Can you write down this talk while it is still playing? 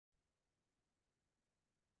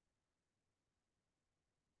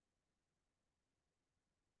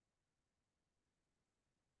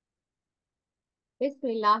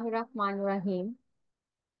Bismillahirrahmanirrahim.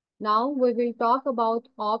 Now we will talk about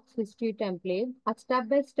OPS history template, a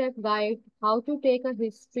step-by-step guide how to take a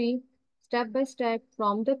history step by step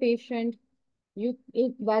from the patient.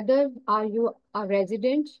 Whether are you a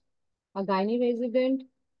resident, a gynae resident,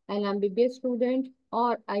 an MBBS student,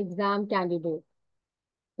 or an exam candidate.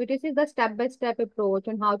 So this is the step-by-step approach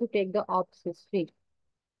on how to take the OPS history.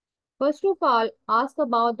 First of all, ask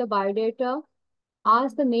about the biodata.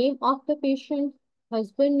 Ask the name of the patient,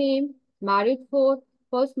 husband name, married for,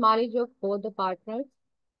 first marriage of both the partners,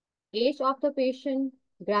 age of the patient,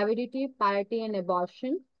 gravidity, parity and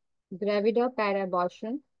abortion, gravida, para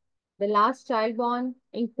abortion, the last child born,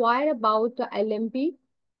 inquire about the LMP,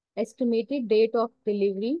 estimated date of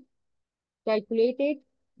delivery, calculated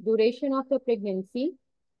duration of the pregnancy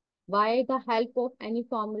by the help of any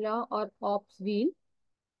formula or OPS wheel.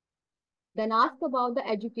 Then ask about the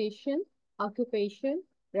education, occupation,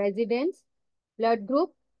 residence, blood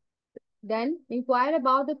group. Then inquire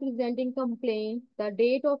about the presenting complaint, the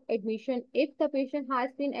date of admission if the patient has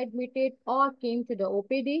been admitted or came to the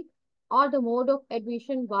OPD, or the mode of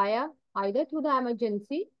admission via either through the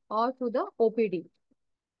emergency or through the OPD.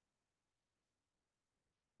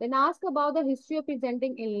 Then ask about the history of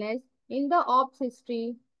presenting illness. In the OPS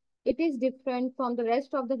history, it is different from the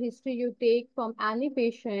rest of the history you take from any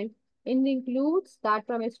patient. It includes that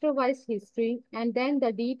trimester-wise history and then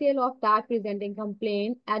the detail of that presenting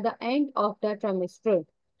complaint at the end of the trimester.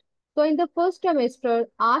 So in the first trimester,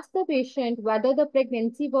 ask the patient whether the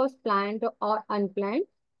pregnancy was planned or unplanned,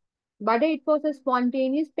 whether it was a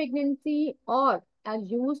spontaneous pregnancy or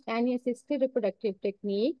used any assisted reproductive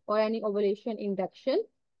technique or any ovulation induction.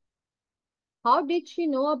 How did she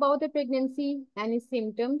know about the pregnancy? Any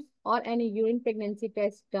symptoms or any urine pregnancy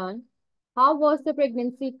test done? How was the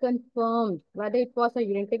pregnancy confirmed? Whether it was a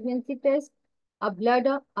urine pregnancy test, a blood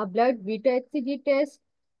beta HCG test,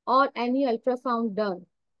 or any ultrasound done.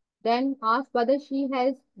 Then ask whether she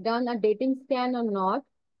has done a dating scan or not,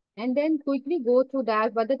 and then quickly go through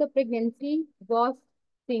that whether the pregnancy was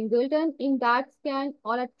singleton in that scan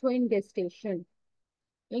or a twin gestation.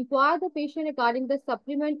 Inquire the patient regarding the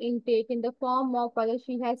supplement intake in the form of whether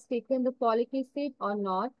she has taken the folic acid or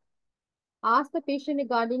not. Ask the patient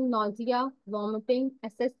regarding nausea, vomiting,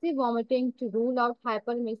 excessive vomiting to rule out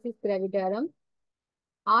hyperemesis gravidarum.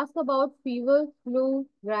 Ask about fever, flu,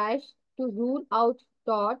 rash to rule out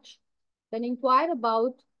torch. Then inquire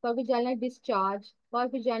about vaginal discharge,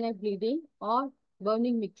 vaginal bleeding, or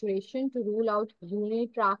burning micturition to rule out urinary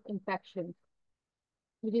tract infection,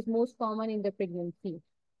 which is most common in the pregnancy.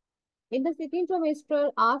 In the second trimester,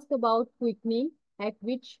 ask about quickening, at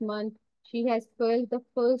which month she has felt the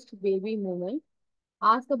first baby movement.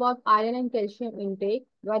 Ask about iron and calcium intake,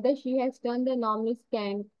 whether she has done the normal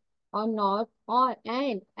scan or not, or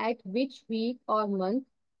and at which week or month.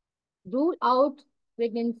 Rule out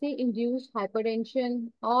pregnancy-induced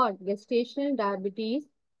hypertension or gestational diabetes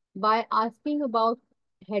by asking about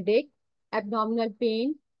headache, abdominal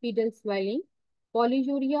pain, pedal swelling,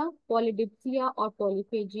 polyuria, polydipsia, or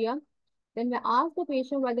polyphagia. Then we ask the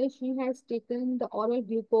patient whether she has taken the oral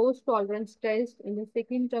glucose tolerance test in the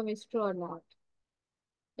second trimester or not.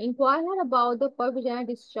 Inquire her about the pervaginal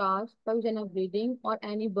discharge, pervaginal bleeding, or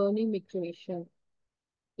any burning micturition.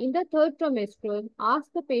 In the third trimester, ask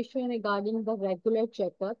the patient regarding the regular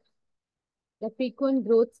checkups, the frequent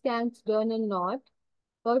growth scans done or not,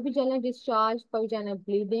 pervaginal discharge, pervaginal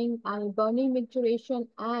bleeding, and burning micturition,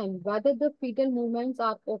 and whether the fetal movements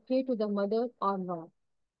are okay to the mother or not.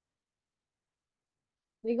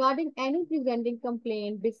 Regarding any presenting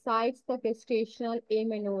complaint besides the gestational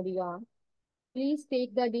amenorrhea, please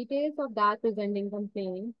take the details of that presenting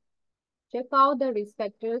complaint, check out the risk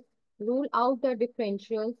factors, rule out the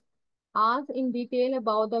differentials, ask in detail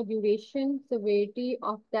about the duration, severity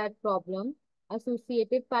of that problem,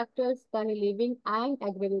 associated factors, the relieving and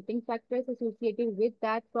aggravating factors associated with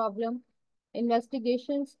that problem,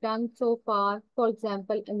 investigations done so far, for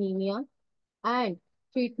example, anemia, and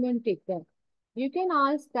treatment taken. You can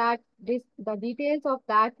ask the details of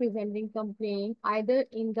that presenting complaint either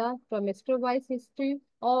in the trimester-wise history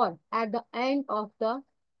or at the end of the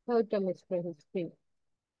third trimester history.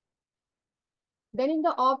 Then in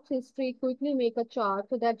the ops history, quickly make a chart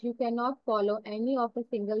so that you cannot follow any of the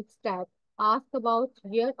single step. Ask about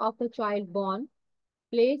year of the child born,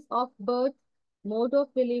 place of birth, mode of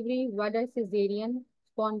delivery, whether cesarean,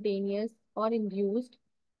 spontaneous, or induced,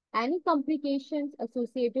 any complications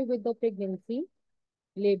associated with the pregnancy,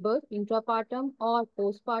 labor, intrapartum or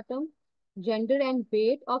postpartum, gender and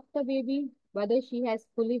weight of the baby, whether she has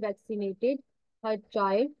fully vaccinated her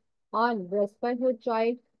child or breastfed her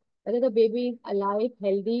child, whether the baby is alive,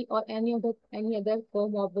 healthy, or any other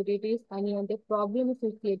comorbidities, any other problem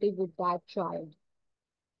associated with that child.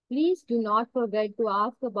 Please do not forget to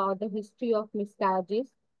ask about the history of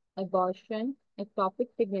miscarriages, abortion, ectopic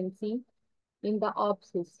pregnancy in the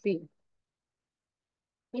OBS history.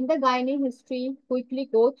 In the gynae history, quickly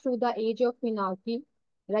go through the age of menarche,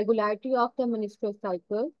 regularity of the menstrual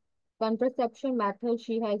cycle, contraception method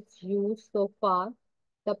she has used so far,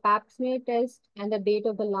 the pap smear test, and the date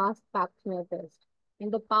of the last pap smear test. In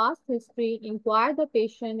the past history, inquire the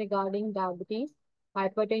patient regarding diabetes,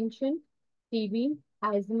 hypertension, TB,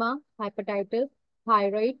 asthma, hepatitis,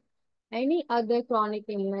 thyroid, any other chronic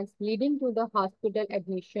illness leading to the hospital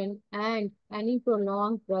admission, and any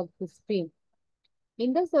prolonged drug history.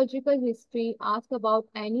 In the surgical history, ask about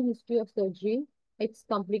any history of surgery, its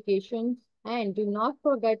complications, and do not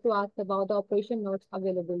forget to ask about the operation notes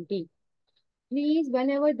availability. Please,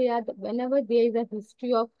 whenever there is a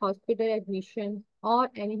history of hospital admission or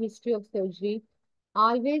any history of surgery,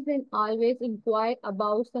 always and always inquire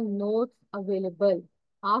about the notes available.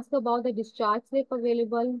 Ask about the discharge slip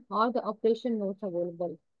available or the operation notes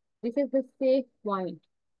available. This is the safe point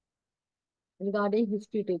regarding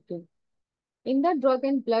history taking. In the drug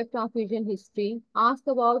and blood transfusion history, ask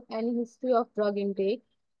about any history of drug intake.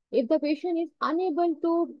 If the patient is unable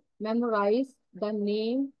to memorize the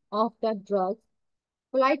name of the drugs,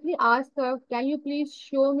 politely ask her, can you please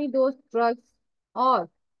show me those drugs? Or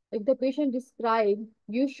if the patient describes,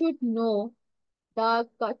 you should know the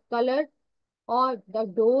color or the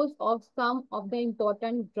dose of some of the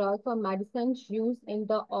important drugs or medicines used in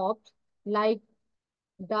the OPS, like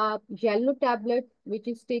the yellow tablet, which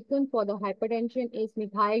is taken for the hypertension, is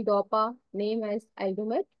methyl dopa, named as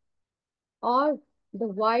Aldomet, or the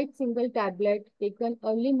white single tablet taken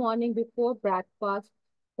early morning before breakfast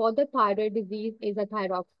for the thyroid disease is a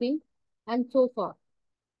thyroxine, and so forth.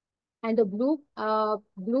 And the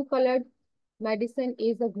blue colored medicine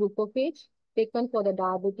is a glucophage taken for the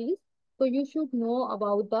diabetes. So you should know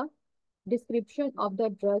about the description of the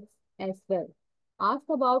drugs as well. Ask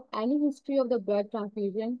about any history of the blood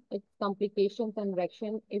transfusion, its complications and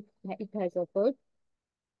reaction if it has occurred.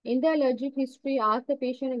 In the allergic history, ask the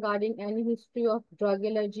patient regarding any history of drug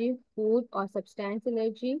allergy, food or substance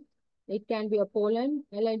allergy. It can be a pollen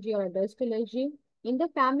allergy or a dust allergy. In the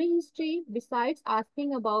family history, besides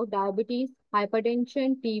asking about diabetes,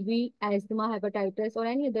 hypertension, TB, asthma, hepatitis, or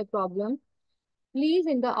any other problem, please,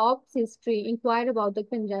 in the ops history, inquire about the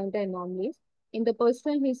congenital anomalies. In the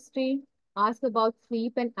personal history, ask about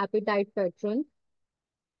sleep and appetite patterns.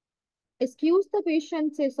 Excuse the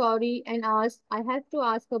patient, say sorry, and ask, I have to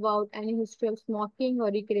ask about any history of smoking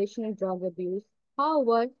or recreational drug abuse.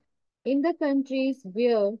 However, in the countries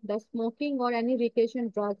where the smoking or any recreational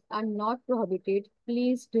drugs are not prohibited,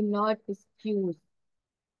 please do not excuse.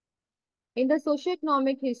 In the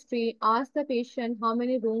socioeconomic history, ask the patient how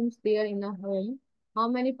many rooms there in a home, how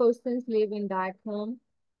many persons live in that home,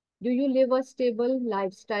 do you live a stable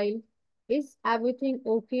lifestyle? Is everything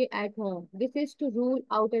okay at home? This is to rule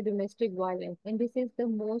out a domestic violence, and this is the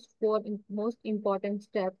most important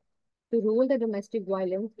step to rule the domestic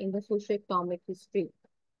violence in the socioeconomic history.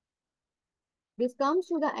 This comes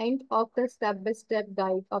to the end of the step-by-step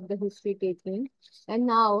guide of the history taking. And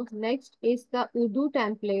now, next is the Urdu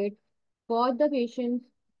template for the patients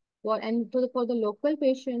for the local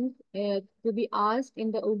patients to be asked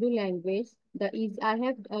in the Urdu language. I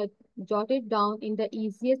have jotted down in the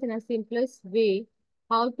easiest and the simplest way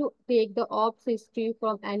how to take the ops history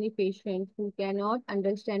from any patient who cannot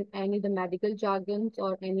understand any of the medical jargons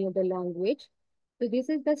or any other language. So this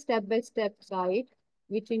is the step-by-step guide,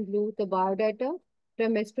 which includes the biodata,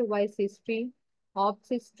 trimester-wise history, ops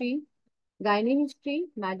history, gynae history,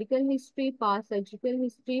 medical history, past surgical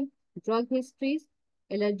history, drug histories,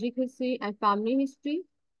 allergic history, and family history,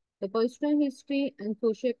 the personal history, and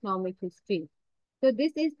socioeconomic history. So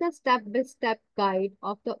this is the step-by-step guide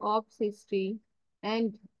of the ops history.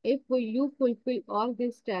 And if you fulfill all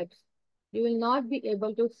these steps, you will not be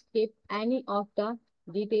able to skip any of the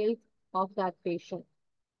details of that patient.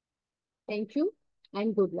 Thank you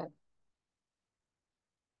and good luck.